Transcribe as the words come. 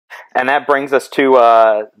And that brings us to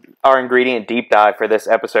our ingredient deep dive for this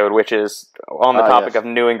episode, which is on the topic of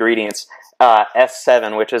new ingredients.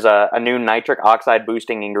 S7, which is a new nitric oxide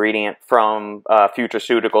boosting ingredient from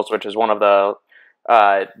Futureceuticals, which is one of the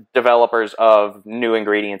developers of new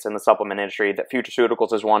ingredients in the supplement industry. That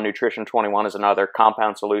Futureceuticals is one, Nutrition 21 is another,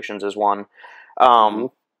 Compound Solutions is one. And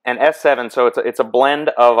S7, so it's a blend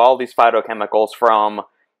of all these phytochemicals from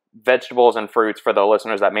vegetables and fruits, for the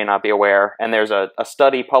listeners that may not be aware. And there's a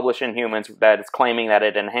study published in Humans that is claiming that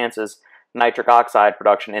it enhances nitric oxide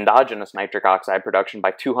production, endogenous nitric oxide production,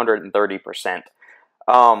 by 230%.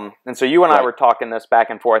 And so you and I were talking this back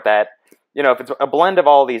and forth that, you know, if it's a blend of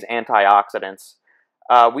all these antioxidants,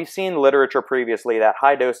 we've seen literature previously that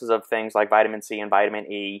high doses of things like vitamin C and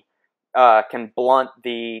vitamin E can blunt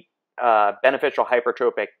the beneficial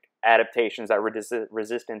hypertrophic adaptations that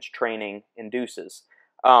resistance training induces.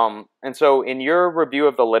 And so in your review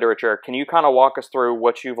of the literature, can you kind of walk us through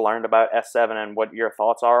what you've learned about S7 and what your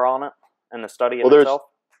thoughts are on it and the study itself?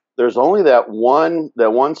 There's only that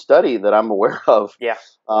one study that I'm aware of. Yeah.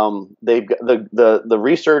 They've got the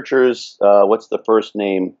researchers, what's the first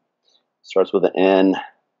name? Starts with an N.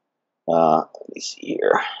 Let me see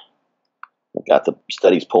here. I've got the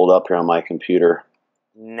studies pulled up here on my computer.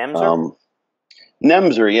 Nemzer?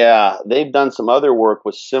 Nemzer, yeah. They've done some other work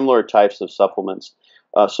with similar types of supplements.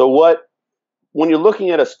 When you're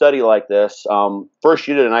looking at a study like this, first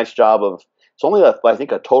you did a nice job of, it's only, I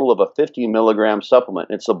think, a total of a 50 milligram supplement.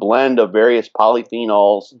 It's a blend of various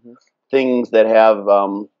polyphenols, things that have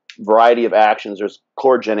variety of actions. There's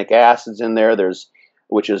chlorogenic acids in there,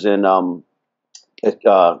 which is in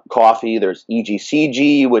coffee. There's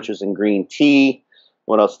EGCG, which is in green tea.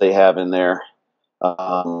 What else they have in there?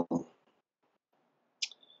 Other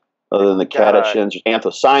than the catechins,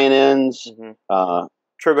 anthocyanins,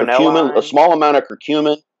 curcumin, a small amount of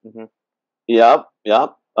curcumin. Yep.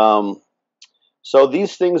 So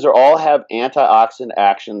these things all have antioxidant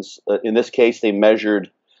actions. In this case, they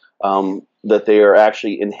measured that they are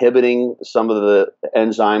actually inhibiting some of the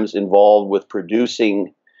enzymes involved with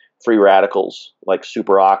producing free radicals like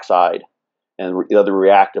superoxide and the other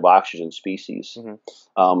reactive oxygen species.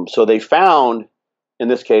 So they found, in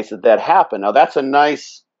this case, that happened. Now, that's a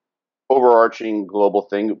nice overarching global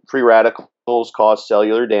thing. Free radicals cause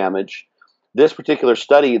cellular damage. This particular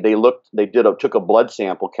study, took a blood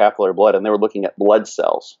sample, capillary blood, and they were looking at blood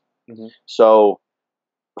cells. So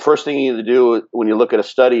first thing you need to do when you look at a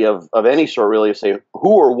study of any sort, really, is say, who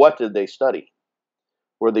or what did they study?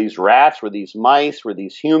 Were these rats? Were these mice? Were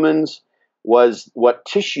these humans? What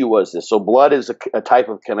tissue was this? So blood is a type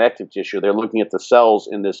of connective tissue. They're looking at the cells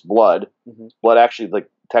in this blood. Blood actually,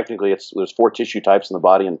 technically, there's 4 tissue types in the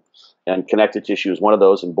body, and connective tissue is one of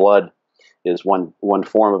those, and blood is one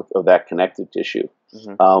form of that connective tissue.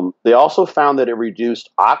 They also found that it reduced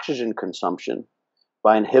oxygen consumption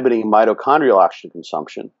by inhibiting mitochondrial oxygen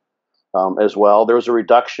consumption as well. There was a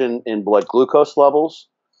reduction in blood glucose levels.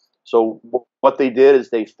 So what they did is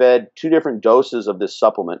they fed 2 different doses of this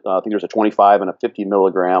supplement. I think there's a 25 and a 50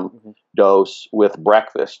 milligram dose with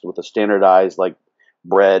breakfast, with a standardized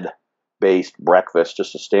bread-based breakfast,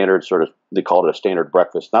 just a standard sort of, they called it a standard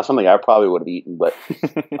breakfast. Not something I probably would have eaten, but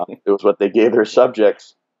it was what they gave their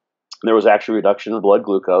subjects. There was actually a reduction in blood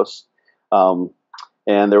glucose, and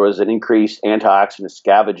there was an increased antioxidant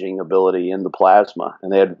scavenging ability in the plasma.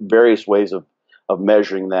 And they had various ways of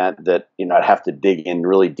measuring that I'd have to dig in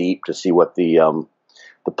really deep to see what the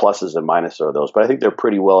pluses and minuses are of those. But I think they're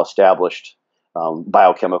pretty well established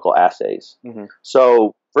biochemical assays.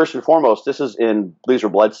 So first and foremost, these are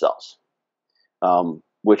blood cells,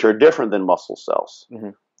 which are different than muscle cells.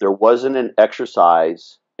 There wasn't an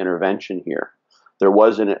exercise intervention here. There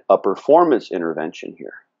wasn't a performance intervention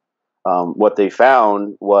here. What they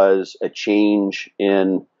found was a change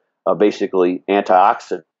in basically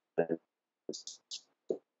antioxidant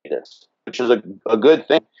status, which is a good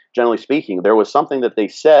thing, generally speaking. There was something that they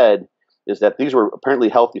said is that these were apparently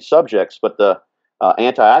healthy subjects, but the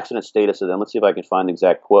antioxidant status of them, let's see if I can find the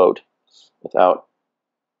exact quote without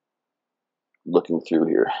looking through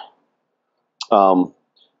here.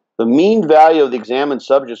 The mean value of the examined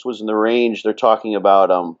subjects was in the range, they're talking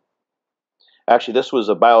about, actually this was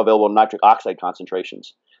a bioavailable nitric oxide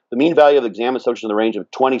concentrations. The mean value of the examined subjects in the range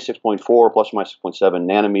of 26.4 plus or minus 6.7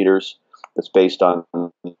 nanometers. That's based on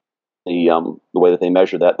the way that they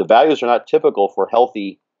measure that. The values are not typical for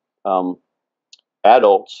healthy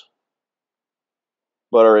adults,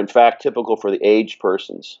 but are in fact typical for the aged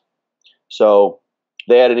persons. So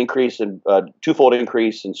they had an twofold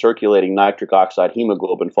increase in circulating nitric oxide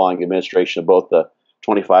hemoglobin following administration of both the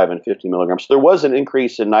 25 and 50 milligrams. So there was an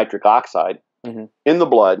increase in nitric oxide in the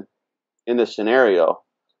blood in this scenario.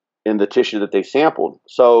 in the tissue that they sampled.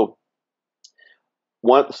 So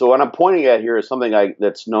what I'm pointing at here is something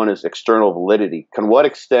that's known as external validity. To what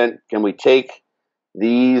extent can we take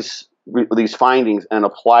these findings and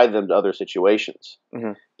apply them to other situations?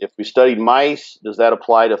 Mm-hmm. If we studied mice, does that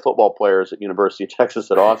apply to football players at University of Texas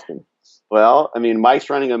at Austin? Well, I mean, mice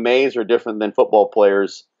running a maze are different than football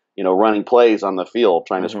players, running plays on the field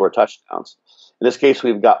trying to score touchdowns. In this case,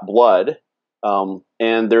 we've got blood,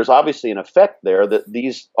 and there's obviously an effect there that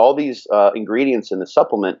all these ingredients in the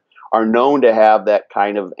supplement are known to have that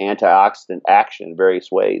kind of antioxidant action in various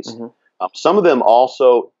ways. Mm-hmm. Some of them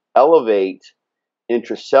also elevate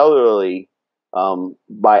intracellularly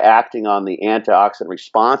by acting on the antioxidant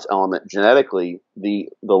response element genetically, the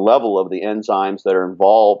level of the enzymes that are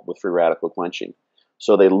involved with free radical quenching.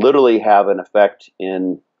 So they literally have an effect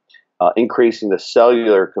in increasing the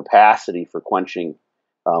cellular capacity for quenching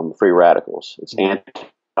free radicals. It's antioxidant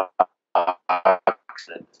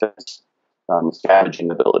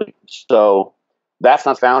scavenging ability. So that's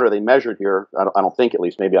not found, or they measured here. I don't think, at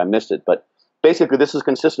least, maybe I missed it, but basically this is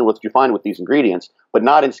consistent with what you find with these ingredients, but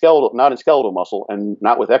not in skeletal muscle and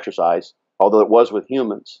not with exercise, although it was with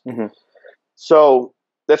humans. Mm-hmm. So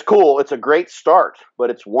that's cool. It's a great start, but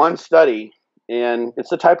it's one study, and it's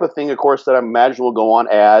the type of thing, of course, that I imagine will go on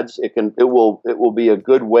ads. It will be a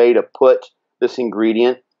good way to put this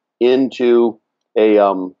ingredient into a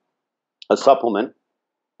supplement,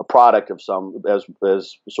 a product of some, as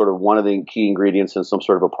sort of one of the key ingredients in some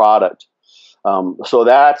sort of a product. So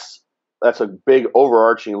that's a big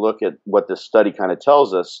overarching look at what this study kind of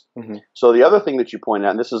tells us. Mm-hmm. So the other thing that you point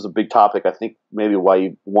out, and this is a big topic, I think maybe why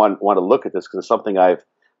you want to look at this, because it's something I've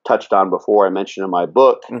touched on before. I mentioned in my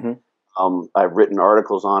book. Mm-hmm. I've written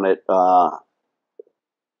articles on it,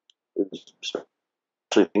 especially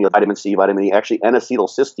vitamin C, vitamin E. Actually,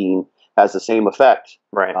 N-acetylcysteine has the same effect.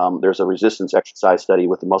 Right. There's a resistance exercise study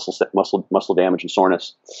with the muscle damage and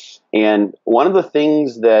soreness. And one of the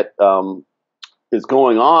things that is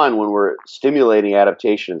going on when we're stimulating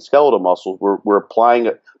adaptation in skeletal muscles, we're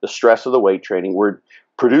applying the stress of the weight training. We're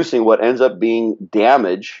producing what ends up being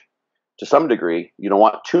damage to some degree. You don't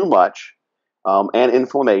want too much, and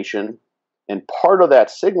inflammation. And part of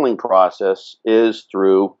that signaling process is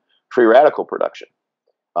through free radical production.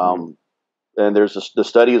 And there's the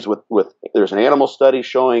studies there's an animal study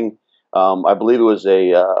showing, I believe it was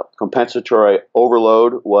a compensatory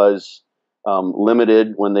overload was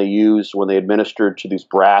limited when they administered to these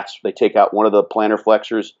brats. They take out one of the plantar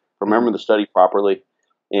flexors, remember the study properly,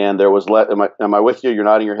 and there was am I with you? You're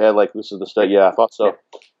nodding your head like this is the study. Yeah, I thought so. Yeah.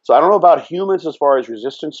 So I don't know about humans as far as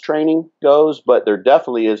resistance training goes, but there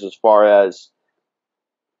definitely is as far as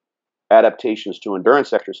adaptations to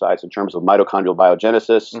endurance exercise in terms of mitochondrial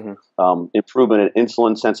biogenesis, mm-hmm. Improvement in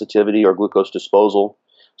insulin sensitivity or glucose disposal.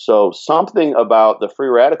 So something about the free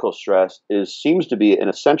radical stress seems to be an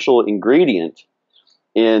essential ingredient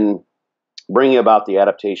in bringing about the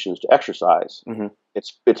adaptations to exercise. Mm-hmm.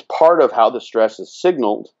 It's part of how the stress is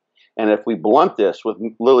signaled. And if we blunt this with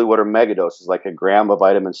literally what are megadoses, like a gram of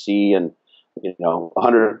vitamin C and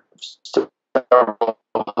 100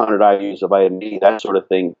 IUs of vitamin D, that sort of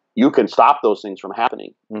thing, you can stop those things from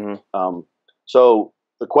happening. Mm-hmm. So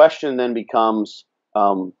the question then becomes,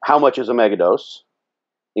 how much is a megadose?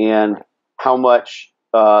 And how much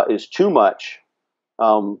is too much?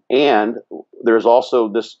 And there's also,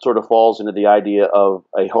 this sort of falls into the idea of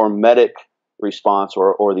a hormetic response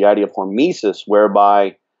or the idea of hormesis,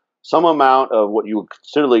 whereby some amount of what you would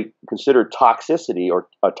consider toxicity or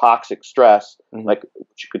a toxic stress, mm-hmm. like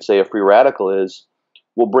what you could say a free radical is,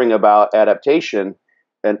 will bring about adaptation.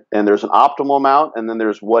 And there's an optimal amount, and then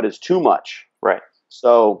there's what is too much. Right.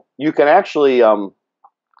 So you can actually,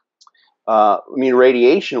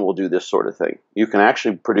 radiation will do this sort of thing. You can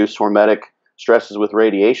actually produce hormetic stresses with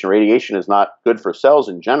radiation. Radiation is not good for cells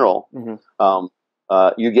in general. Mm-hmm.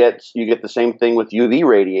 You get the same thing with UV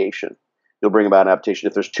radiation. You'll bring about adaptation.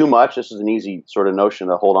 If there's too much, this is an easy sort of notion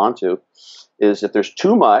to hold on to, is if there's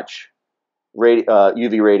too much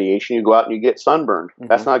UV radiation, you go out and you get sunburned. Mm-hmm.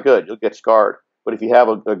 That's not good. You'll get scarred. But if you have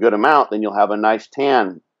a good amount, then you'll have a nice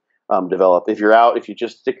tan develop. If you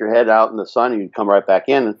just stick your head out in the sun and you come right back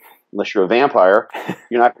in, unless you're a vampire,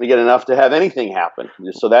 you're not going to get enough to have anything happen.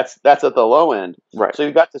 So that's at the low end. Right. So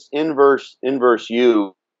you've got this inverse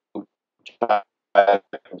U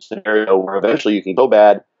scenario where eventually you can go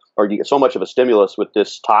bad, or you get so much of a stimulus with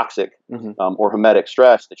this toxic mm-hmm. Or hormetic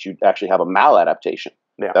stress that you actually have a maladaptation.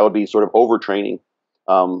 Yeah. That would be sort of overtraining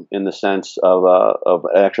in the sense of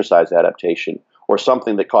an exercise adaptation, or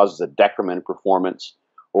something that causes a decrement in performance,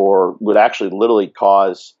 or would actually literally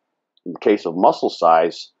cause, in the case of muscle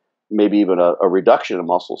size, maybe even a reduction in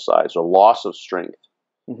muscle size or loss of strength.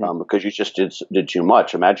 because you just did too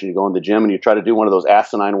much. Imagine you go in the gym and you try to do one of those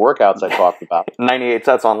asinine workouts I talked about. 98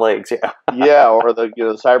 sets on legs, yeah. Yeah, or the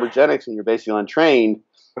cybergenics, and you're basically untrained.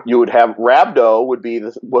 You would have rhabdo would be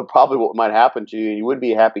what might happen to you, and you would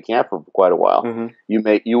be a happy camper for quite a while.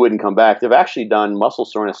 You wouldn't come back. They've actually done muscle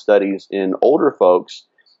soreness studies in older folks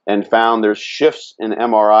and found there's shifts in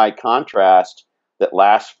MRI contrast that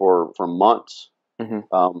last for months.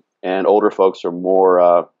 And older folks are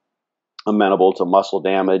more amenable to muscle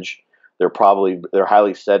damage. They're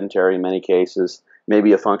highly sedentary in many cases.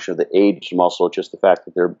 Maybe a function of the aged muscle, just the fact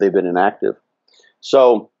that they've been inactive.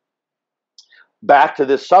 So back to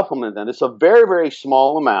this supplement then. It's a very, very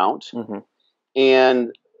small amount.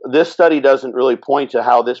 And this study doesn't really point to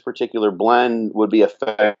how this particular blend would be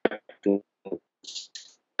affecting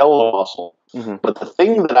skeletal muscle. But the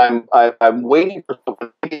thing that I'm waiting for,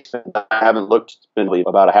 I haven't looked, it's been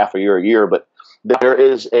about a half a year, but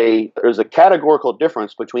there's a categorical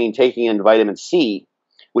difference between taking in vitamin C,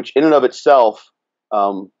 which in and of itself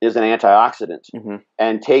is an antioxidant,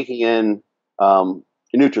 and taking in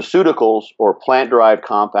nutraceuticals or plant-derived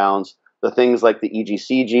compounds, the things like the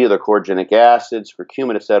EGCG, the chlorogenic acids,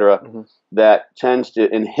 curcumin, etc., that tends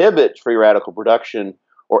to inhibit free radical production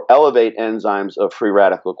or elevate enzymes of free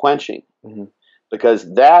radical quenching,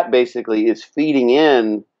 because that basically is feeding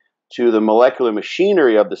in to the molecular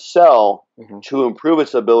machinery of the cell to improve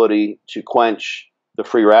its ability to quench the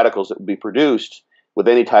free radicals that would be produced with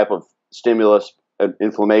any type of stimulus,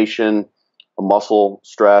 inflammation, a muscle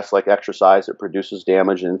stress like exercise that produces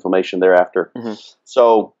damage and inflammation thereafter.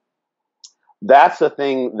 So that's the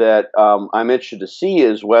thing that I'm interested to see,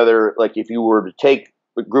 is whether, like, if you were to take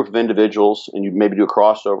a group of individuals and you maybe do a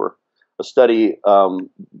crossover, a study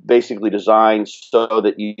basically designed so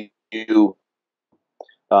that you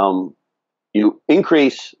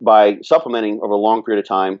increase by supplementing over a long period of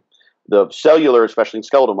time the cellular, especially in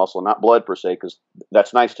skeletal muscle, not blood per se, because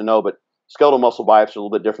that's nice to know, but skeletal muscle biopsy is a little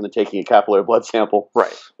bit different than taking a capillary blood sample.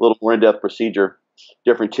 Right. A little more in-depth procedure,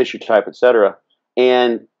 different tissue type, etc.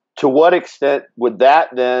 And to what extent would that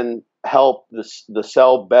then help the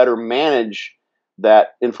cell better manage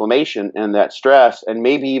that inflammation and that stress, and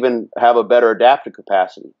maybe even have a better adaptive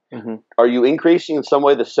capacity? Are you increasing in some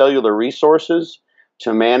way the cellular resources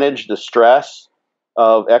to manage the stress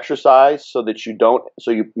of exercise so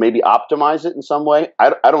you maybe optimize it in some way?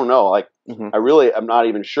 I don't know. Like, I'm not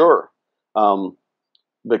even sure.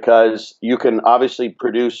 Because you can obviously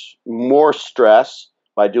produce more stress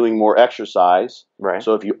by doing more exercise. Right.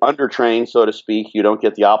 So if you undertrain, so to speak, you don't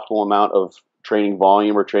get the optimal amount of training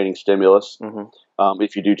volume or training stimulus.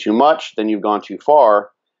 If you do too much, then you've gone too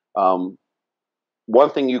far.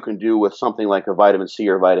 One thing you can do with something like a vitamin C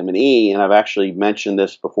or vitamin E, and I've actually mentioned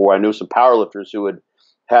this before, I know some powerlifters who would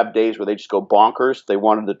have days where they just go bonkers. They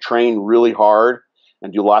wanted to train really hard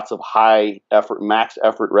and do lots of high effort, max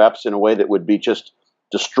effort reps in a way that would be just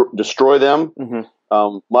destroy them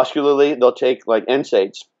muscularly. They'll take like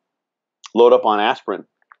NSAIDs, load up on aspirin,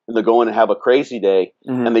 and they'll go in and have a crazy day,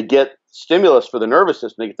 and they get stimulus for the nervous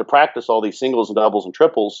system. They get to practice all these singles and doubles and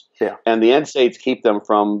triples, and the NSAIDs keep them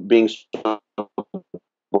from being so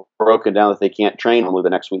broken down that they can't train only the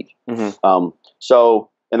next week. So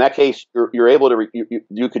in that case, you're able to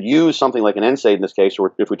you could use something like an NSAID in this case,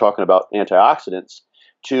 or if we're talking about antioxidants,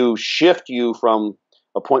 to shift you from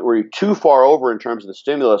a point where you're too far over in terms of the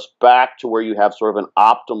stimulus back to where you have sort of an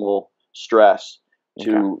optimal stress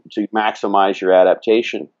to maximize your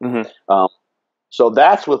adaptation. So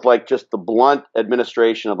that's with like just the blunt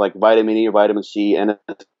administration of like vitamin E or vitamin C and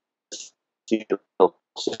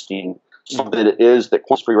cysteine, something that is that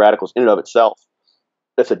quenches free radicals in and of itself.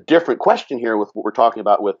 That's a different question here with what we're talking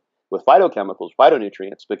about with phytochemicals,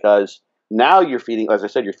 phytonutrients, because now you're feeding, as I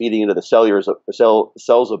said, you're feeding into the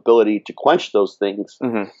cell's ability to quench those things,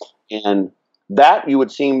 and that you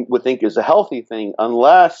would think is a healthy thing,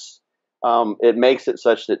 unless it makes it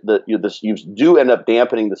such that you do end up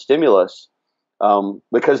dampening the stimulus.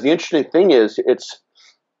 Because the interesting thing is,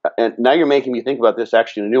 and now you're making me think about this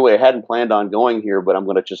actually in a new way. I hadn't planned on going here, but I'm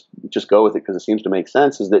going to just go with it because it seems to make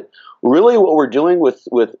sense. Is that really what we're doing with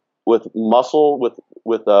muscle, with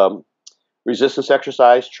resistance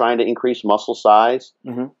exercise, trying to increase muscle size?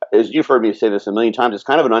 As you've heard me say this a million times, it's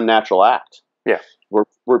kind of an unnatural act. Yeah,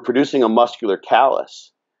 we're producing a muscular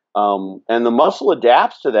callus, and the muscle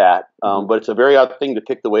adapts to that. But it's a very odd thing to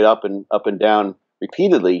pick the weight up and down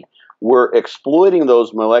repeatedly. We're exploiting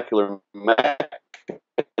those molecular mechanisms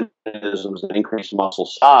that increase muscle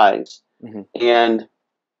size. And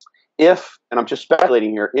I'm just speculating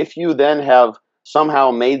here, if you then have somehow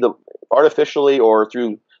made artificially or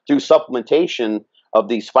through supplementation of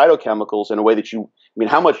these phytochemicals in a way that you mean,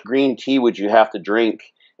 how much green tea would you have to drink,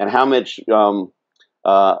 and how much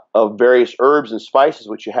of various herbs and spices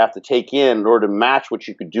which you have to take in order to match what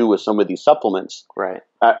you could do with some of these supplements. Right.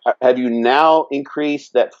 Have you now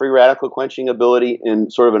increased that free radical quenching ability in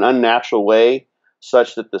sort of an unnatural way,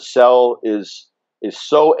 such that the cell is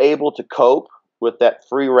so able to cope with that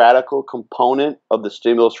free radical component of the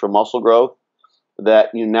stimulus for muscle growth that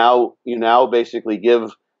you now basically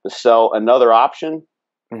give the cell another option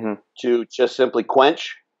to just simply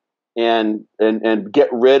quench and get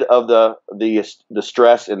rid of the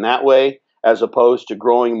stress in that way, as opposed to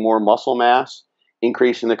growing more muscle mass,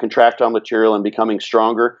 increasing the contractile material, and becoming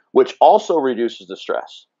stronger, which also reduces the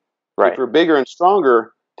stress. Right. If you're bigger and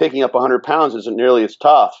stronger, picking up 100 pounds isn't nearly as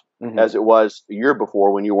tough as it was a year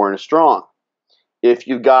before when you weren't as strong. If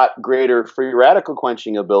you've got greater free radical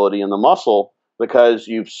quenching ability in the muscle because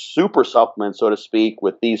you've super supplemented, so to speak,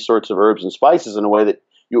 with these sorts of herbs and spices in a way that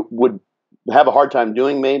you would have a hard time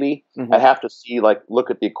doing, maybe. I'd have to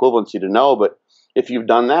look at the equivalency to know, but if you've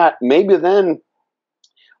done that, maybe then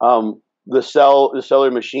the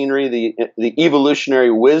cellular machinery, the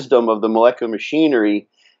evolutionary wisdom of the molecular machinery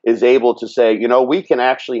is able to say, we can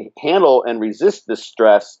actually handle and resist this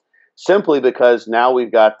stress simply because now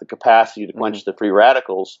we've got the capacity to quench the free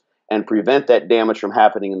radicals and prevent that damage from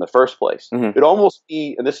happening in the first place. It'd almost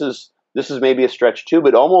be, and this is maybe a stretch too, but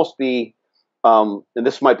it'd almost be, and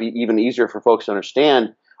this might be even easier for folks to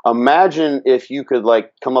understand. Imagine if you could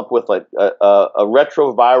come up with a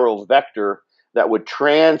retroviral vector that would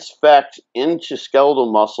transfect into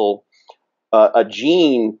skeletal muscle a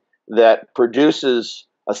gene that produces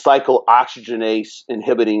a cyclooxygenase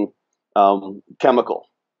inhibiting chemical.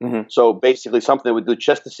 So basically something that would do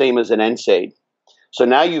just the same as an NSAID. So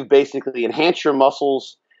now you've basically enhanced your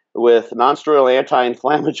muscles with non-steroidal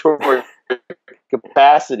anti-inflammatory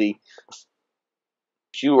capacity.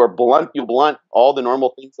 You blunt all the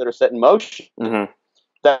normal things that are set in motion.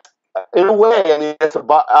 That, in a way, I mean, it's an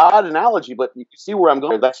odd analogy, but you see where I'm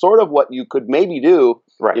going. That's sort of what you could maybe do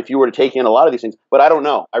if you were to take in a lot of these things. But I don't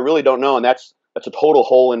know. I really don't know, and that's a total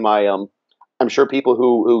hole in my. I'm sure people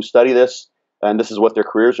who study this and this is what their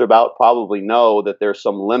careers are about probably know that there's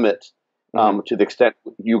some limit to the extent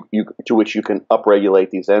to which you can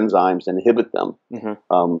upregulate these enzymes and inhibit them.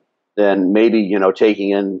 Then maybe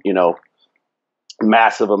taking in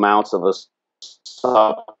massive amounts of a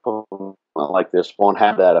supplement like this won't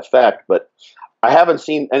have that effect, but I haven't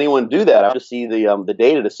seen anyone do that. I have to see the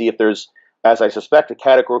data to see if there's, as I suspect, a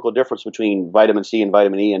categorical difference between vitamin C and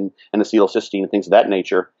vitamin E and acetylcysteine and things of that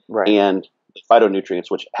nature, and the phytonutrients,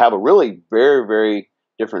 which have a really very, very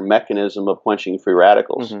different mechanism of quenching free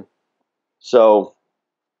radicals. So,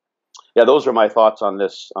 yeah, those are my thoughts on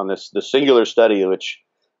this the singular study, which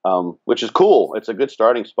is cool. It's a good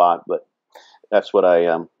starting spot, but that's what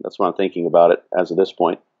I'm thinking about it as of this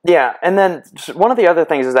point. Yeah, and then one of the other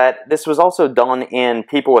things is that this was also done in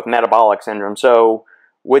people with metabolic syndrome. So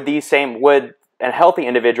would a healthy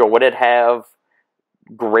individual, would it have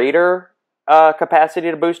greater capacity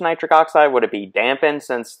to boost nitric oxide? Would it be dampened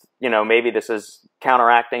since, maybe this is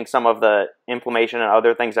counteracting some of the inflammation and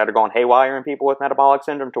other things that are going haywire in people with metabolic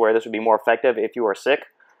syndrome, to where this would be more effective if you are sick,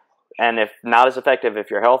 and if not as effective if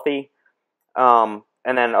you're healthy? And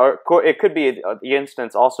then it could be the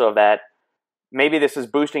instance also of that maybe this is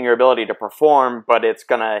boosting your ability to perform, but it's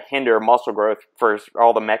going to hinder muscle growth for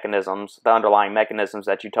all the underlying mechanisms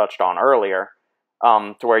that you touched on earlier,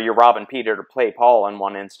 to where you're robbing Peter to play Paul in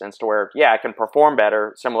one instance, to where, I can perform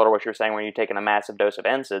better, similar to what you're saying when you're taking a massive dose of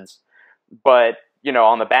NSAIDs, but,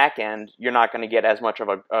 on the back end, you're not going to get as much of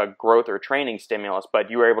a growth or training stimulus, but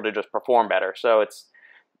you were able to just perform better. So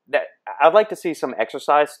I'd like to see some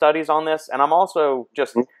exercise studies on this, and I'm also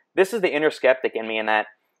this is the inner skeptic in me, in that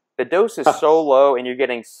the dose is so low and you're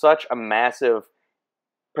getting such a massive,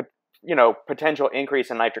 potential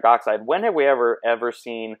increase in nitric oxide. When have we ever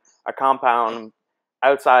seen a compound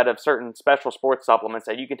outside of certain special sports supplements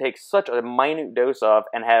that you can take such a minute dose of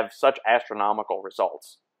and have such astronomical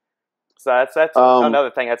results? So that's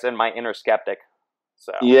another thing that's in my inner skeptic.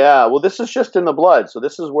 So yeah, well, this is just in the blood. So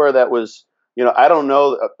this is where that was. I don't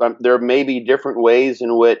know. There may be different ways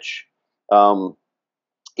in which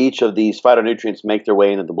each of these phytonutrients make their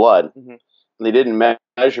way into the blood. They didn't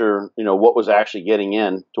measure, what was actually getting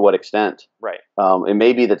in, to what extent. Right. It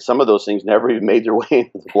may be that some of those things never even made their way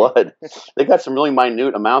into the blood. They got some really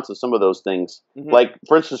minute amounts of some of those things. Like,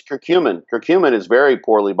 for instance, curcumin. Curcumin is very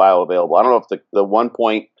poorly bioavailable. I don't know if the 1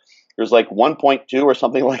 point, there's like 1.2 or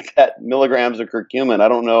something like that milligrams of curcumin. I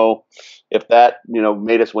don't know if that,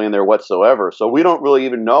 made its way in there whatsoever. So we don't really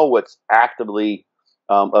even know what's actively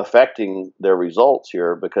affecting their results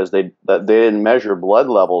here, because they didn't measure blood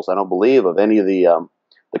levels, I don't believe, of any of the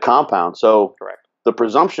compounds. So correct. The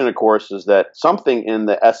presumption, of course, is that something in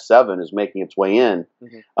the S7 is making its way in,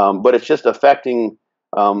 but it's just affecting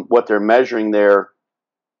what they're measuring there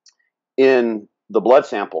in the blood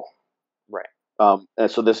sample. Right.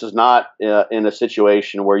 And so this is not in a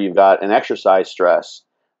situation where you've got an exercise stress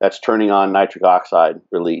that's turning on nitric oxide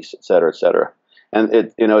release, et cetera, et cetera. And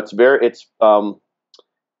it's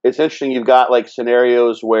interesting. You've got like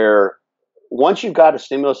scenarios where once you've got a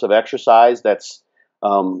stimulus of exercise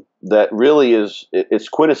that really it's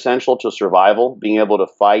quintessential to survival, being able to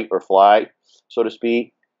fight or fly, so to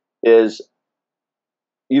speak, is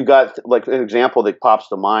you've got, like, an example that pops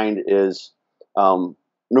to mind is no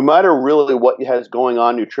matter really what has going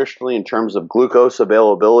on nutritionally in terms of glucose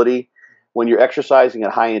availability, when you're exercising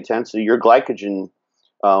at high intensity, your glycogen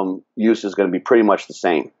use is going to be pretty much the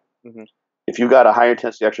same. If you've got a high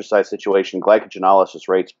intensity exercise situation, glycogenolysis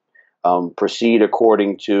rates proceed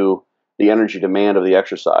according to the energy demand of the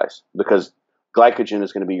exercise, because glycogen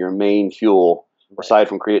is going to be your main fuel, aside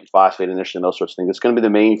from creatine, phosphate, initially, and those sorts of things. It's going to be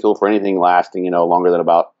the main fuel for anything lasting, longer than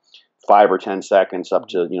about 5 or 10 seconds up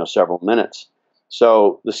to, several minutes.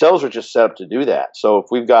 So the cells are just set up to do that. So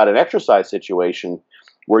if we've got an exercise situation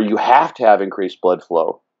where you have to have increased blood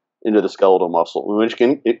flow into the skeletal muscle,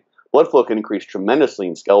 blood flow can increase tremendously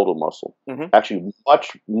in skeletal muscle. Actually,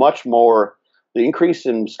 much more. The increase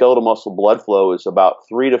in skeletal muscle blood flow is about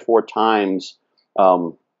 3 to 4 times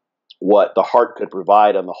what the heart could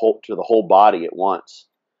provide to the whole body at once.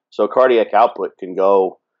 So cardiac output can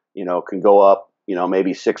go up,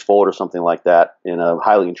 maybe 6-fold or something like that in a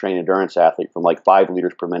highly trained endurance athlete, from like 5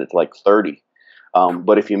 liters per minute to like 30.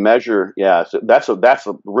 But if you measure, so that's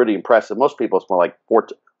really impressive. Most people, it's more like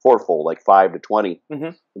fourfold, like 5 to 20.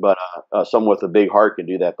 But someone with a big heart can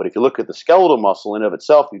do that. But if you look at the skeletal muscle in of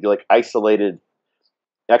itself, you do like isolated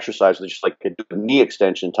exercise, just like a knee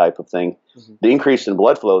extension type of thing. The increase in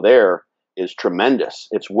blood flow there is tremendous.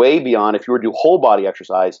 It's way beyond, if you were to do whole body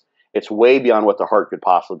exercise, it's way beyond what the heart could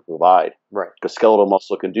possibly provide. Right. Because skeletal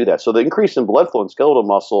muscle can do that. So the increase in blood flow in skeletal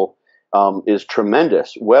muscle is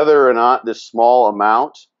tremendous. Whether or not this small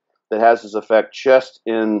amount that has this effect just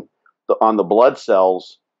on the blood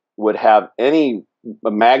cells would have any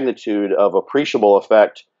magnitude of appreciable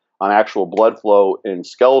effect on actual blood flow in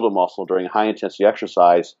skeletal muscle during high intensity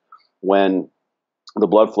exercise, when the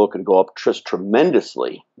blood flow can go up just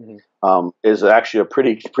tremendously, is actually a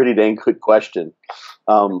pretty dang good question.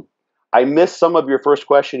 I missed some of your first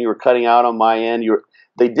question. You were cutting out on my end.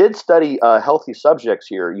 They did study healthy subjects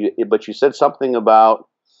here, but you said something about,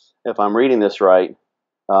 if I'm reading this right,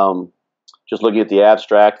 just looking at the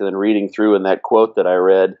abstract and then reading through in that quote that I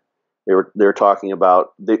read, they're talking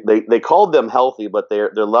about, they called them healthy, but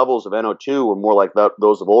their levels of NO2 were more like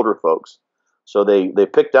those of older folks. So they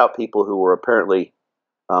picked out people who were apparently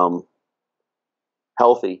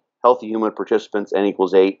healthy human participants, N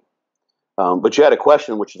equals 8. But you had a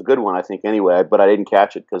question, which is a good one, I think, anyway, but I didn't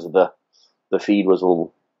catch it because the feed was a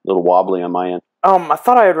little wobbly on my end. I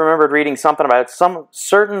thought I had remembered reading something about some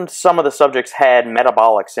of the subjects had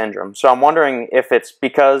metabolic syndrome. So I'm wondering if it's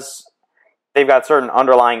because they've got certain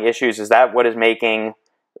underlying issues. Is that what is making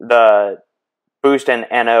the boost in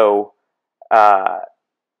NO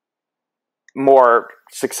more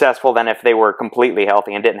successful than if they were completely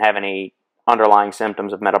healthy and didn't have any underlying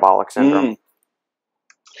symptoms of metabolic syndrome?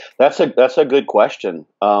 That's a good question.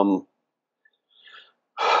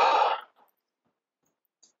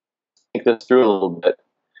 Think this through a little bit.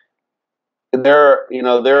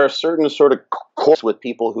 There are certain sort of courses with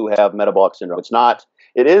people who have metabolic syndrome.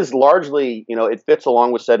 It is largely, it fits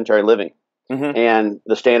along with sedentary living and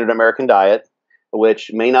the standard American diet,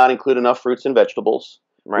 which may not include enough fruits and vegetables,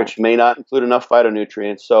 which may not include enough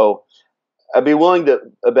phytonutrients. So I'd be willing to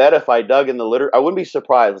bet if I dug in the literature, I wouldn't be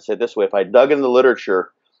surprised, let's say it this way, if I dug in the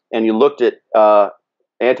literature and you looked at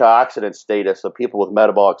antioxidant status of people with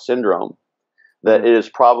metabolic syndrome, that it is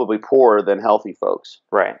probably poorer than healthy folks.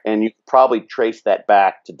 Right. And you probably trace that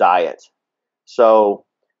back to diet. So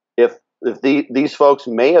if these folks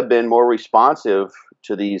may have been more responsive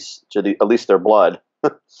to at least their blood,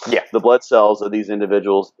 the blood cells of these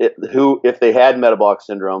individuals, if they had metabolic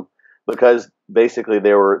syndrome, because basically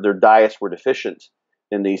their diets were deficient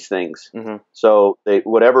in these things. So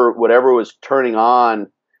whatever was turning on,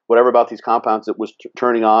 whatever about these compounds that was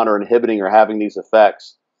turning on or inhibiting or having these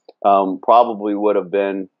effects, probably would have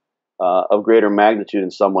been of greater magnitude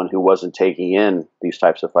in someone who wasn't taking in these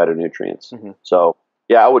types of phytonutrients. So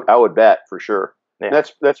yeah, I would bet for sure. Yeah.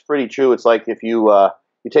 That's pretty true. It's like if you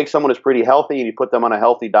take someone who's pretty healthy and you put them on a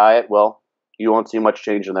healthy diet, well, you won't see much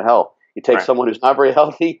change in their health. You take Right. someone who's not very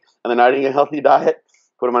healthy and they're not eating a healthy diet,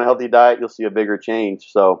 put them on a healthy diet, you'll see a bigger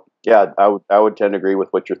change. So yeah, I would tend to agree with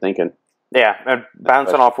what you're thinking. Yeah, and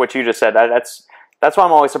bouncing off what you just said, that's why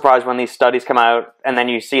I'm always surprised when these studies come out and then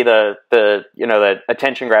you see the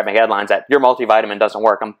attention grabbing headlines that your multivitamin doesn't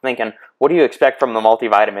work. I'm thinking, what do you expect from the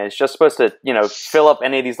multivitamin? It's just supposed to fill up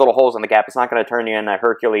any of these little holes in the gap. It's not going to turn you into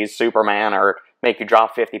Hercules, Superman, or make you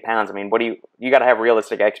drop 50 pounds. I mean, you got to have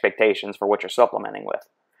realistic expectations for what you're supplementing with.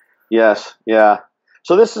 Yes, yeah.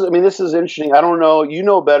 So this is interesting. I don't know. You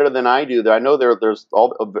know better than I do. I know there's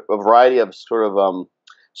a variety of sort of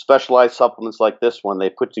specialized supplements like this one. They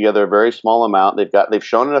put together a very small amount. They've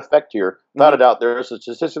shown an effect here. Without a doubt, there is a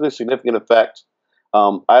statistically significant effect.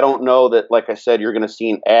 I don't know that, like I said, you're going to see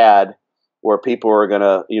an ad where people are going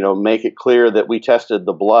to make it clear that we tested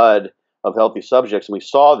the blood of healthy subjects and we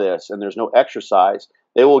saw this, and there's no exercise.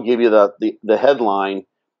 They will give you the headline: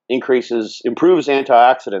 improves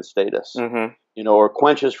antioxidant status, or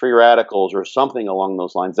quenches free radicals, or something along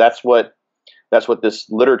those lines. That's what this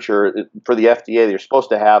literature for the FDA. They're supposed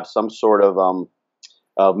to have some sort of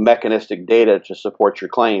mechanistic data to support your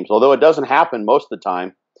claims, although it doesn't happen most of the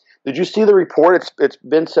time. Did you see the report? It's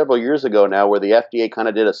been several years ago now, where the FDA kind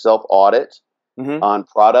of did a self audit on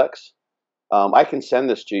products. I can send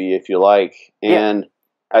this to you if you like, and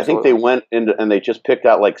I think they went into and they just picked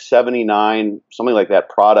out like 79, something like that,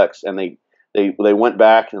 products, and they went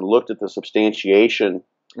back and looked at the substantiation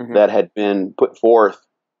that had been put forth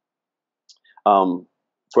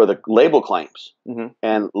for the label claims,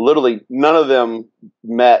 and literally none of them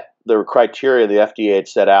met the criteria the FDA had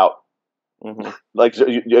set out. Like,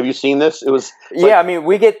 have you seen this? It was I mean,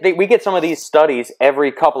 we get some of these studies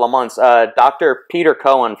every couple of months. Dr. Peter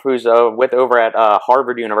Cohen, who's over at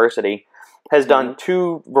Harvard University, has done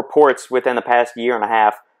 2 reports within the past year and a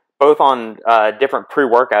half, both on different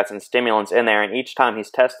pre-workouts and stimulants in there, and each time he's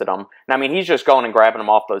tested them. And I mean, he's just going and grabbing them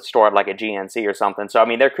off the store at like a GNC or something. So I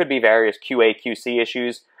mean, there could be various QA, QC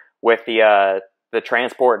issues with the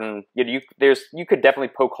transport, and you could definitely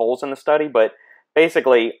poke holes in the study, but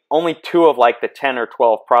basically only 2 of like the 10 or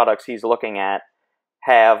 12 products he's looking at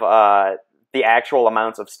have the actual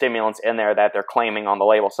amounts of stimulants in there that they're claiming on the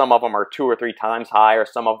label. Some of them are 2 or 3 times higher,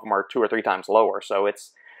 some of them are 2 or 3 times lower. So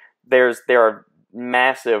there are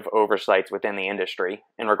massive oversights within the industry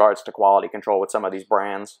in regards to quality control with some of these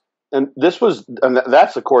brands. And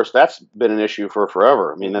that's of course that's been an issue for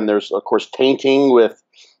forever. I mean, then there's of course tainting with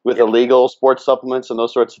illegal sports supplements and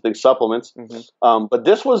those sorts of things, supplements. But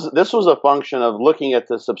this was a function of looking at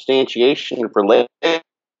the substantiation for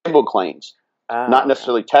label claims, not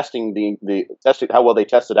necessarily testing testing how well they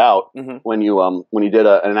tested out when you did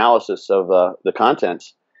an analysis of the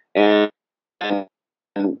contents, and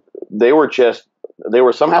they were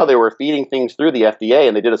feeding things through the FDA,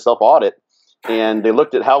 and they did a self audit, and they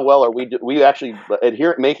looked at how well are we actually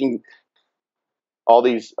making all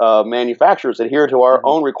these manufacturers adhere to our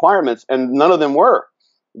own requirements, and none of them were.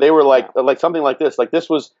 They were like something like this. Like this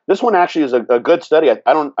one actually is a good study.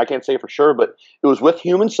 I can't say for sure, but it was with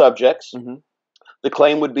human subjects. The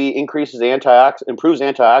claim would be improves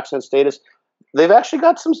antioxidant status. They've actually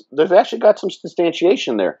got some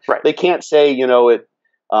substantiation there. Right. They can't say it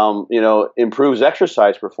improves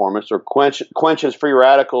exercise performance or quenches free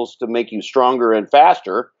radicals to make you stronger and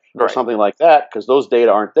faster or something like that, because those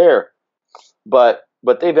data aren't there. But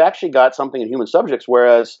they've actually got something in human subjects,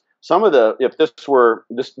 whereas some of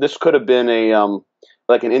this could have been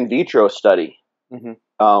like an in vitro study,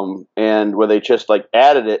 and where they just like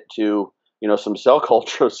added it to some cell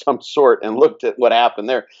culture of some sort and looked at what happened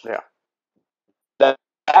there. That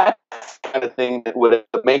kind of thing that would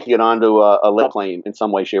make it onto a label claim in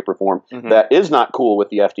some way, shape, or form. That is not cool with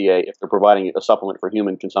the FDA if they're providing a supplement for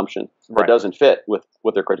human consumption that doesn't fit with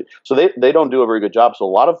their criteria. So they don't do a very good job. So a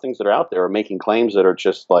lot of things that are out there are making claims that are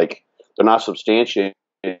just like they're not substantiated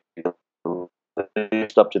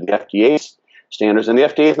up to the FDA's standards, and the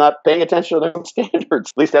FDA is not paying attention to their own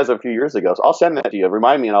standards, at least as of a few years ago. So I'll send that to you.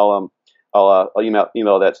 Remind me, and I'll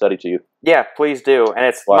email that study to you. Yeah, please do. And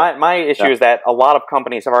it's my issue is that a lot of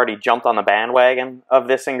companies have already jumped on the bandwagon of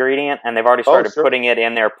this ingredient, and they've already started putting it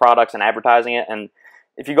in their products and advertising it. And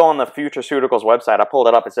if you go on the Futureceuticals website, I pulled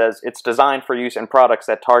it up. It says it's designed for use in products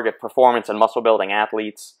that target performance and muscle building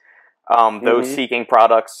athletes, those seeking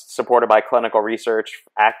products supported by clinical research,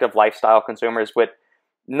 active lifestyle consumers. But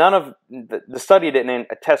none of the study didn't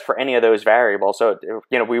test for any of those variables. So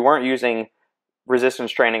we weren't using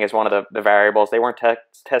resistance training as one of the variables. They weren't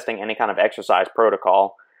testing any kind of exercise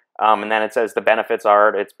protocol. And then it says the benefits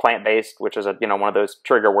are it's plant-based, which is one of those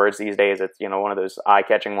trigger words these days. It's one of those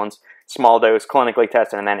eye-catching ones. Small dose, clinically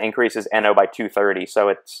tested, and then increases NO by 230.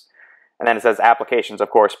 So And then it says applications, of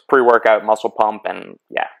course, pre-workout, muscle pump, and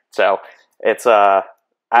yeah. So it's I'm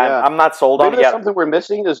not sold on it yet. Something we're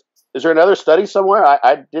missing. Is there another study somewhere?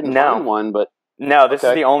 I didn't find one, but no, this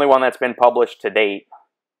is the only one that's been published to date.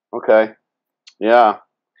 Okay. Yeah.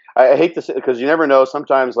 I hate to say, because you never know.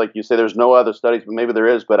 Sometimes, like you say, there's no other studies, but maybe there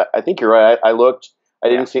is. But I think you're right. I looked. I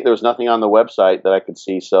didn't see, there was nothing on the website that I could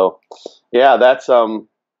see. So, yeah, that's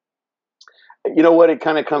you know what it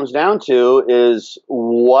kind of comes down to is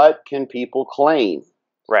what can people claim,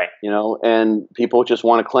 right? You know, and people just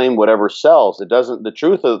want to claim whatever sells. It doesn't. The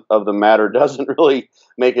truth of the matter doesn't really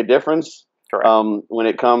make a difference. Correct. When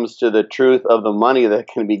it comes to the truth of the money that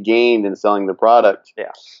can be gained in selling the product.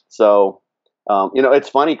 Yeah. So. You know, it's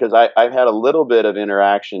funny because I've had a little bit of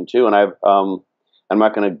interaction too, and I'm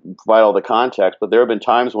not going to provide all the context, but there have been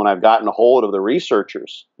times when I've gotten a hold of the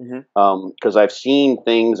researchers because I've seen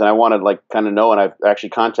things and I want to like kind of know, and I've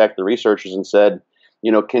actually contacted the researchers and said,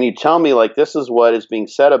 you know, can you tell me like this is what is being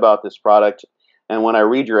said about this product? And when I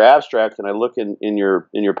read your abstract and I look in your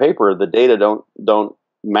paper, the data don't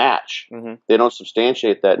match. They don't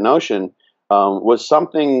substantiate that notion. Was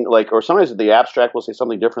something like, or sometimes the abstract will say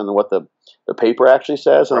something different than what the paper actually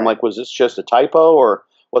says. And I'm like, was this just a typo or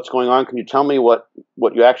what's going on? Can you tell me what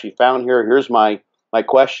you actually found here? Here's my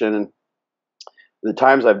question. And the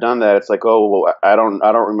times I've done that, it's like, oh, well, I don't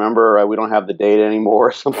remember. We don't have the data anymore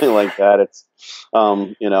or something like that. It's,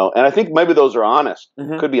 you know, and I think maybe those are honest,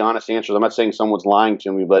 could be honest answers. I'm not saying someone's lying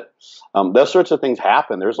to me, but those sorts of things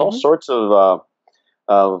happen. There's all sorts of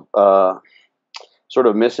sort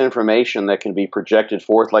of misinformation that can be projected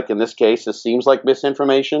forth. Like in this case, this seems like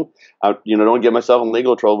misinformation. You know, don't get myself in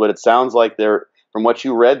legal trouble, but it sounds like from what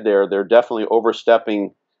you read there, they're definitely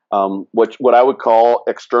overstepping what I would call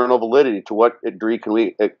external validity. To what degree can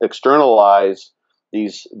we externalize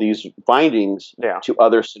these findings to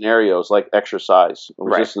other scenarios like exercise,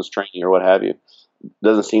 resistance training, or what have you?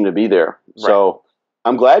 Doesn't seem to be there. Right. So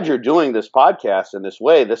I'm glad you're doing this podcast in this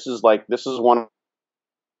way. This is one.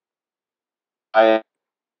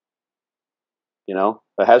 You know,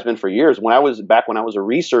 it has been for years. When I was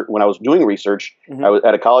doing research, I was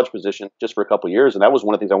at a college position just for a couple of years, and that was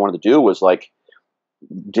one of the things I wanted to do was like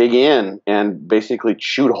dig in and basically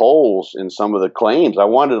shoot holes in some of the claims. I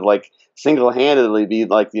wanted to like single-handedly be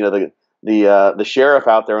like, you know, the sheriff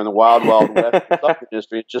out there in the wild west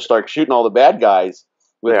industry, just start shooting all the bad guys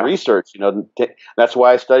with research. You know, that's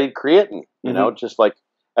why I studied creatine. You know, just like.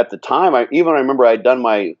 At the time, I remember I'd done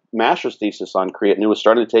my master's thesis on creatine. It was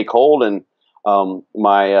starting to take hold, and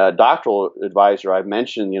my doctoral advisor, I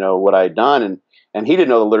mentioned, you know, what I'd done, and he didn't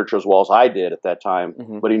know the literature as well as I did at that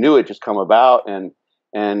time, but he knew it just come about, and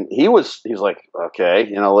he's like, okay,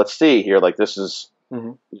 you know, let's see here, like this is,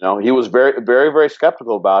 you know, he was very, very, very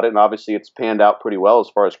skeptical about it, and obviously it's panned out pretty well as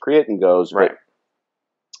far as creatine goes, right?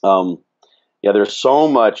 But, yeah, there's so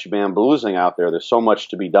much bamboozling out there. There's so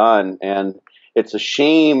much to be done, and it's a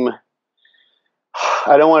shame.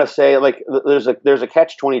 I don't want to say like there's a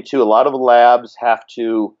catch-22. A lot of the labs have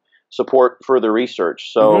to support further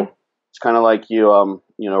research, so it's kind of like you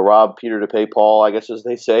know, rob Peter to pay Paul, I guess, as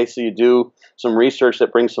they say. So you do some research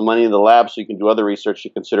that brings some money to the lab, so you can do other research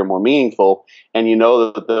you consider more meaningful, and you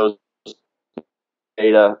know that those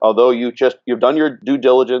data, although you've done your due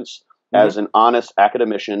diligence as an honest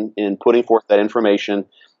academician in putting forth that information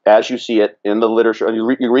as you see it in the literature, and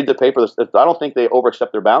you read the paper. I don't think they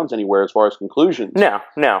overstep their bounds anywhere as far as conclusions. No,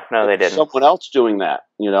 they didn't. Someone else doing that,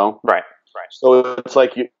 you know. Right. So it's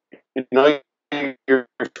like you know, you're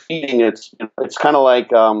feeding. It's kind of like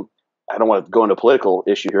I don't want to go into a political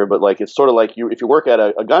issue here, but like it's sort of like if you work at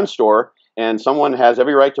a gun store and someone has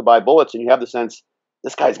every right to buy bullets, and you have the sense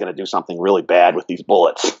this guy's going to do something really bad with these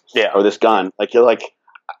bullets, or this gun. Like you're like.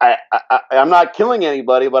 I'm not killing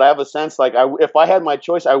anybody, but I have a sense like if I had my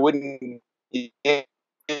choice, I wouldn't give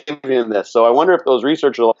him this. So I wonder if those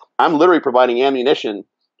researchers, I'm literally providing ammunition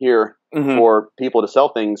here for people to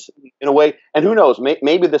sell things in a way. And who knows,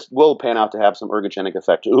 maybe this will pan out to have some ergogenic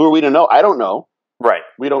effect. Who are we to know? I don't know. Right.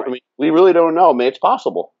 We don't. I mean, we really don't know. Maybe it's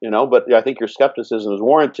possible, you know. But I think your skepticism is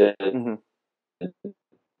warranted.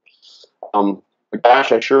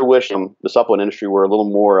 Gosh, I sure wish the supplement industry were a little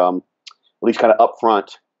more, at least kind of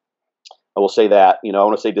upfront. I will say that, you know, I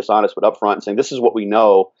want to say dishonest, but upfront and saying this is what we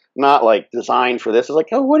know, not like designed for this. It's like,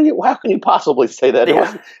 oh, how can you possibly say that?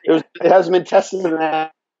 It hasn't been tested in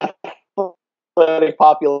athletic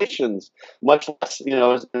populations, much less, you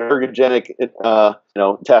know, as an ergogenic,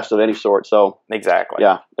 test of any sort. So exactly,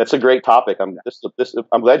 yeah, that's a great topic. I'm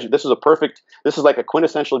glad this is like a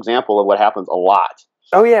quintessential example of what happens a lot.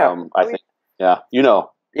 Oh yeah, I think, yeah, you know.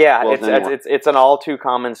 Yeah, well as anyone. it's an all too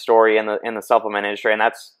common story in the supplement industry, and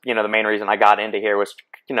that's the main reason I got into here was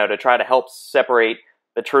to try to help separate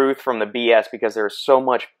the truth from the BS, because there's so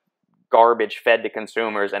much garbage fed to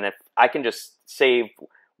consumers, and if I can just save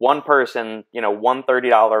one person, one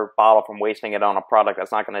 $30 bottle from wasting it on a product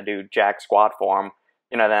that's not going to do jack squat for them,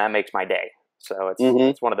 then that makes my day. So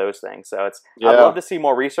it's one of those things. So I'd love to see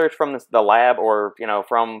more research from the lab or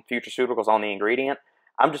from Futureceuticals on the ingredient.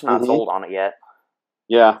 I'm just not sold on it yet.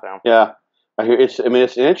 Yeah, so. Yeah. I hear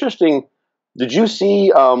it's interesting. Did you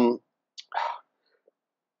see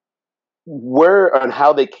where and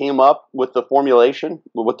how they came up with the formulation,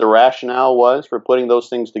 what the rationale was for putting those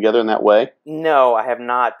things together in that way? No, I have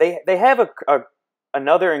not. They have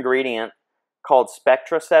another ingredient called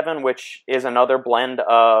Spectra 7, which is another blend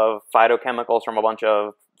of phytochemicals from a bunch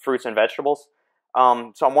of fruits and vegetables.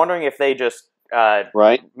 So I'm wondering if they just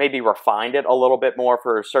maybe refined it a little bit more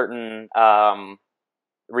for certain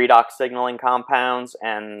redox signaling compounds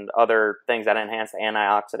and other things that enhance the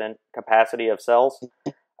antioxidant capacity of cells.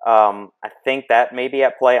 I think that may be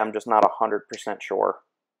at play. I'm just not 100% sure.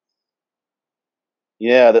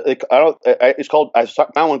 Yeah, it's called. I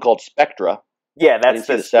found one called Spectra. Yeah, that's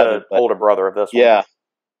the older brother of this one. Yeah,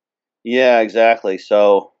 yeah, exactly.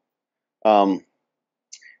 So, and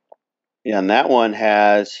that one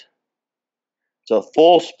has a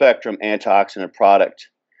full spectrum antioxidant product,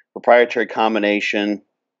 proprietary combination,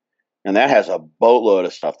 and that has a boatload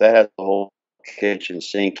of stuff. That has the whole kitchen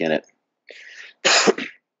sink in it.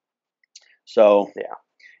 So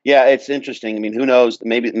yeah, it's interesting. I mean, who knows?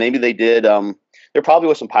 Maybe they did. There probably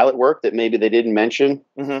was some pilot work that maybe they didn't mention.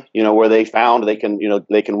 Where they found they can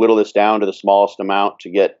whittle this down to the smallest amount to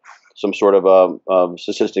get some sort of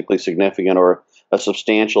statistically significant or a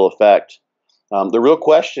substantial effect. The real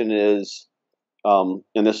question is, and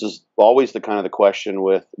this is always the kind of the question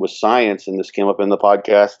with science, and this came up in the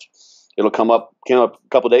podcast. Came up a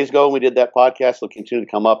couple of days ago when we did that podcast. It'll continue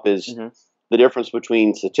to come up is the difference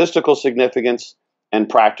between statistical significance and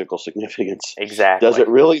practical significance. Exactly. Does it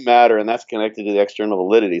really matter? And that's connected to the external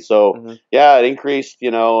validity. So yeah, it increased,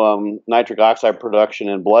 nitric oxide production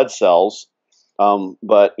in blood cells.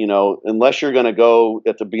 But unless you're going to go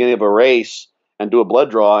at the beginning of a race and do a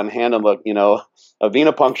blood draw and hand them a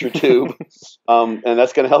venipuncture tube, and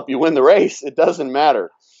that's going to help you win the race, it doesn't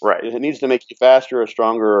matter. Right. It needs to make you faster or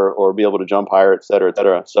stronger or be able to jump higher, et cetera, et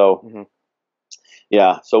cetera. So,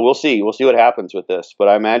 yeah, so we'll see. We'll see what happens with this. But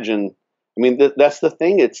I imagine, that's the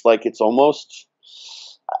thing. It's like, it's almost,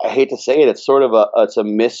 I hate to say it, it's sort of it's a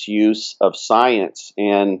misuse of science,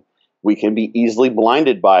 and we can be easily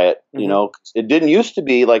blinded by it. It didn't used to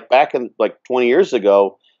be like back in 20 years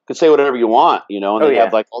ago, you could say whatever you want, and they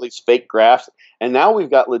have like all these fake graphs. And now we've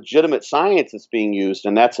got legitimate science that's being used.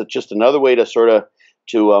 And that's just another way to sort of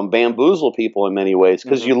bamboozle people in many ways.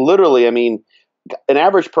 Because you literally, an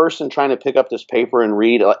average person trying to pick up this paper and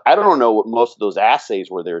read, I don't know what most of those assays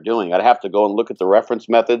were they were doing. I'd have to go and look at the reference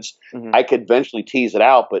methods. I could eventually tease it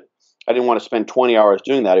out, but I didn't want to spend 20 hours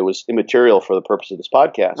doing that. It was immaterial for the purpose of this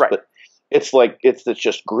podcast. Right. But it's like, it's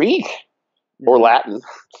just Greek or Latin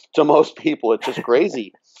to most people. It's just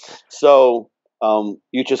crazy. So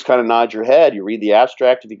you just kind of nod your head. You read the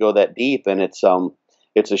abstract if you go that deep, and it's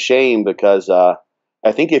a shame because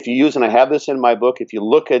I think if you use, and I have this in my book, if you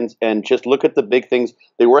look and just look at the big things,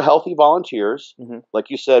 they were healthy volunteers. Like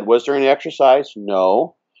you said, was there any exercise?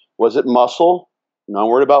 No. Was it muscle? No. I'm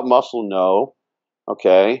worried about muscle? No.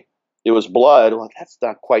 Okay. It was blood. Well, that's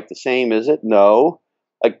not quite the same, is it? No.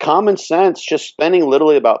 Like common sense, just spending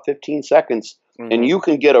literally about 15 seconds, and you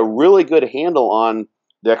can get a really good handle on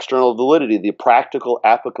the external validity, the practical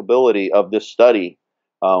applicability of this study.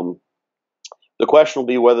 The question will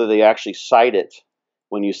be whether they actually cite it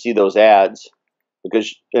when you see those ads,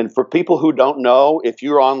 and for people who don't know, if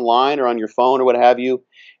you're online or on your phone or what have you,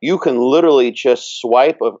 you can literally just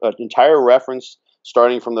swipe an entire reference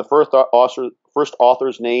starting from the first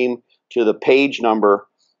author's name to the page number,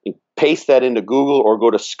 and paste that into Google or go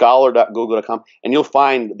to scholar.google.com, and you'll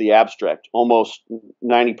find the abstract almost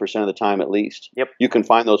 90% of the time at least. Yep. You can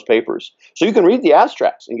find those papers. So you can read the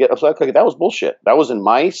abstracts and get, okay, that was bullshit. That was in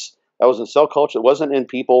mice. That was in cell culture. It wasn't in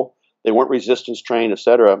people. They weren't resistance trained,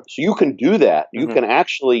 etc. So you can do that. You can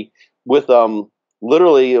actually, with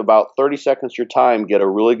literally about 30 seconds of your time, get a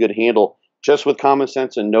really good handle just with common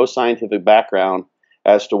sense and no scientific background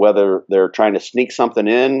as to whether they're trying to sneak something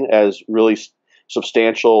in as really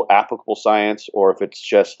substantial, applicable science, or if it's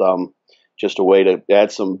just a way to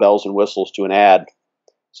add some bells and whistles to an ad.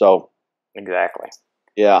 So exactly.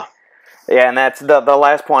 Yeah. Yeah, and that's the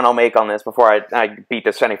last point I'll make on this before I beat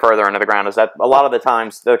this any further into the ground is that a lot of the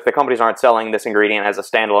times the companies aren't selling this ingredient as a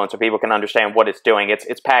standalone so people can understand what it's doing.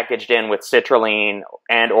 It's packaged in with citrulline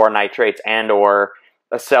and or nitrates and or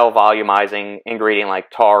a cell volumizing ingredient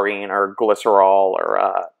like taurine or glycerol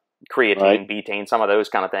or creatine, betaine, some of those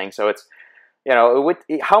kind of things. So it's, you know,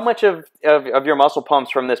 how much of your muscle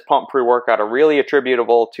pumps from this pump pre-workout are really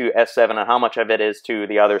attributable to S7 and how much of it is to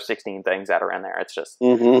the other 16 things that are in there? It's just...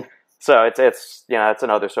 So it's you know, it's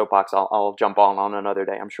another soapbox I'll jump on another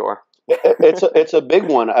day, I'm sure. It's a big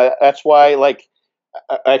one. That's why, like,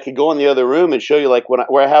 I could go in the other room and show you, like,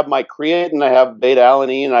 where I have my creatine, I have beta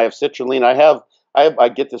alanine, I have citrulline, I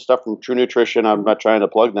get this stuff from True Nutrition. I'm not trying to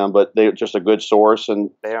plug them, but they're just a good source, and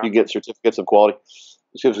you get certificates of quality,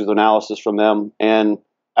 certificates of analysis from them. And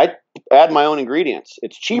I add my own ingredients.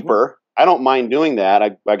 It's cheaper. I don't mind doing that.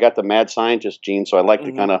 I got the mad scientist gene, so I like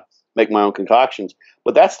to kind of make my own concoctions.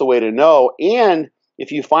 But that's the way to know. And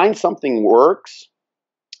if you find something works,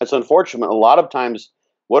 it's unfortunate. A lot of times,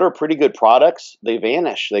 what are pretty good products, they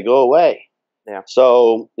vanish. They go away. Yeah.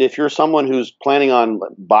 So if you're someone who's planning on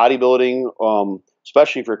bodybuilding,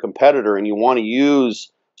 especially if you're a competitor and you want to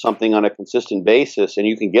use something on a consistent basis and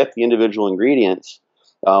you can get the individual ingredients,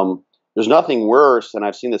 there's nothing worse. And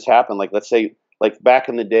I've seen this happen. Like, let's say, like back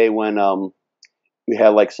in the day when we had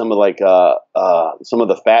like some of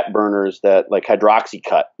the fat burners that like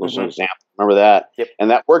hydroxycut was an example. Remember that? Yep.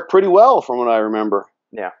 And that worked pretty well from what I remember.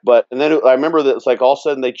 Yeah. And then I remember that it's like all of a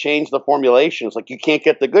sudden they changed the formulation. It's like you can't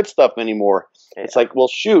get the good stuff anymore. Yeah. It's like, well,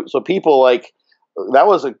 shoot. So people like that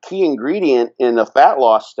was a key ingredient in the fat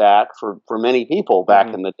loss stack for many people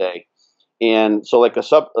back in the day. And so like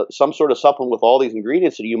some sort of supplement with all these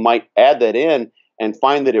ingredients that you might add that in and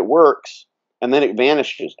find that it works. And then it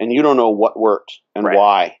vanishes, and you don't know what worked and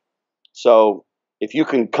why. So if you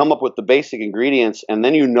can come up with the basic ingredients, and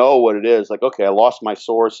then you know what it is, like, okay, I lost my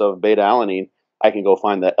source of beta alanine, I can go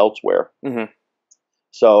find that elsewhere.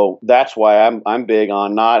 So that's why I'm big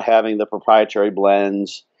on not having the proprietary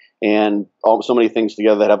blends and so many things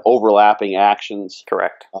together that have overlapping actions.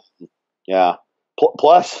 Correct. Yeah.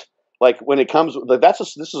 Plus, like when it comes,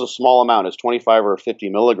 this is a small amount. It's 25 or 50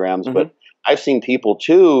 milligrams, but I've seen people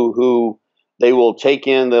too who they will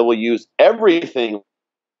use everything.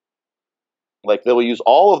 Like they will use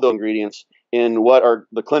all of the ingredients in what are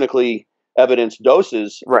the clinically evidenced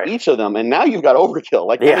doses for each of them. And now you've got overkill.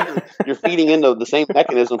 Like you're feeding into the same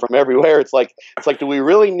mechanism from everywhere. It's like, do we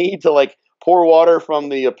really need to like pour water from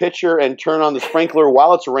the pitcher and turn on the sprinkler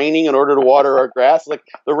while it's raining in order to water our grass? Like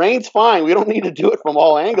the rain's fine. We don't need to do it from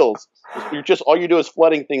all angles. All you do is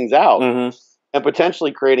flooding things out and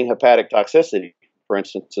potentially creating hepatic toxicity, for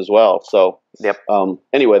instance, as well. So,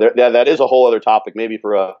 anyway, that is a whole other topic. Maybe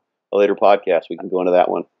for a later podcast, we can go into that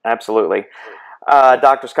one. Absolutely.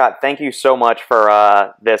 Dr. Scott, thank you so much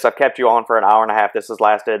for this. I've kept you on for an hour and a half. This has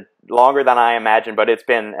lasted longer than I imagined, but it's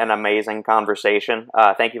been an amazing conversation.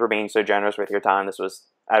 Thank you for being so generous with your time. This was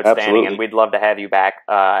outstanding, Absolutely. And we'd love to have you back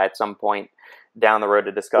at some point down the road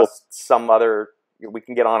to discuss some other... We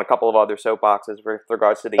can get on a couple of other soapboxes with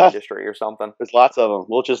regards to the industry or something. There's lots of them.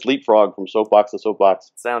 We'll just leapfrog from soapbox to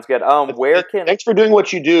soapbox. Sounds good. Thanks for doing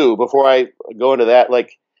what you do. Before I go into that,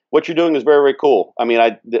 like what you're doing is very, very cool. I mean,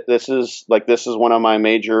 this is one of my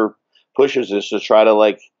major pushes is to try to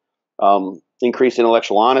like increase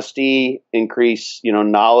intellectual honesty, increase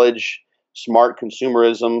knowledge, smart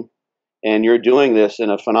consumerism, and you're doing this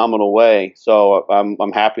in a phenomenal way. So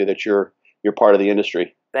I'm happy that you're part of the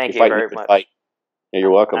industry. Thank you very much. Yeah,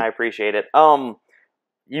 you're welcome. I appreciate it.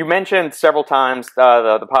 You mentioned several times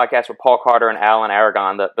the podcast with Paul Carter and Alan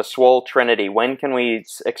Aragon, the Swole Trinity. When can we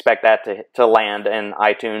expect that to land in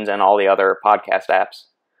iTunes and all the other podcast apps?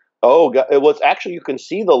 Oh, it was actually, you can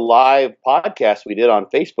see the live podcast we did on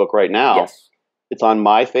Facebook right now. Yes. It's on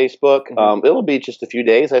my Facebook. It'll be just a few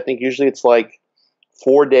days. I think usually it's like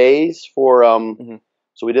 4 days for,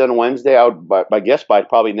 so we did on Wednesday. I guess by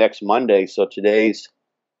probably next Monday. So today's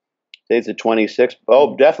the 26th.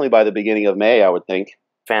 Oh, definitely by the beginning of May, I would think.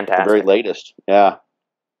 Fantastic. The very latest. Yeah.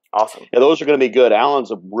 Awesome. Yeah, those are going to be good.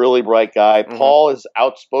 Alan's a really bright guy. Paul is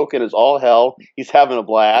outspoken as all hell. He's having a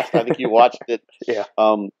blast. I think you watched it. Yeah.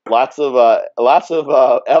 Lots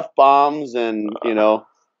of F-bombs and,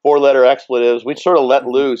 4-letter expletives. We sort of let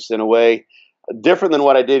loose in a way different than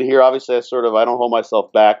what I did here. Obviously, I don't hold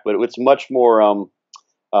myself back, but it's much more,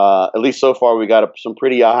 at least so far, we got some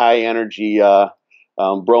pretty high energy,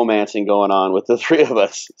 bromancing going on with the three of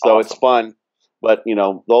us. So It's fun. But,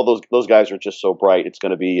 all those guys are just so bright. It's going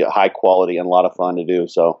to be high quality and a lot of fun to do.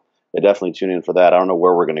 So definitely tune in for that. I don't know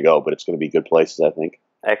where we're going to go, but it's going to be good places, I think.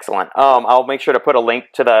 Excellent. I'll make sure to put a link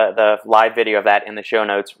to the live video of that in the show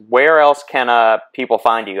notes. Where else can people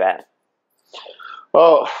find you at?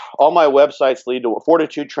 Oh, all my websites lead to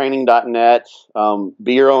fortitudetraining.net,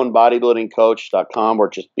 beyourOwnBodybuildingCoach.com, or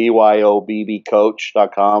just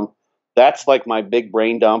BYOBBcoach.com. That's like my big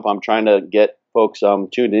brain dump I'm trying to get folks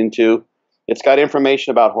tuned into. It's got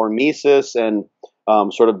information about hormesis and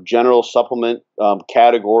sort of general supplement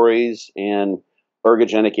categories and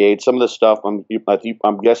ergogenic aids. Some of the stuff I'm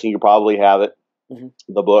guessing you probably have it,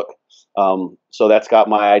 the book. So that's got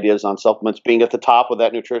my ideas on supplements being at the top of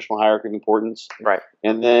that nutritional hierarchy of importance. Right.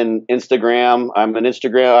 And then Instagram. I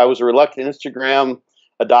was a reluctant Instagram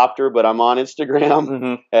adopter, but I'm on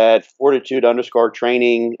Instagram at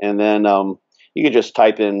Fortitude_training. And then you can just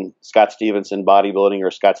type in Scott Stevenson bodybuilding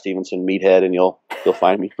or Scott Stevenson meathead, and you'll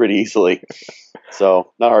find me pretty easily.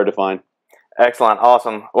 So not hard to find. Excellent.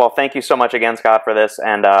 Awesome. Well, thank you so much again, Scott, for this,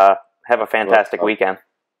 and have a fantastic weekend.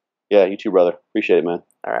 Yeah, you too, brother. Appreciate it, man.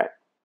 All right.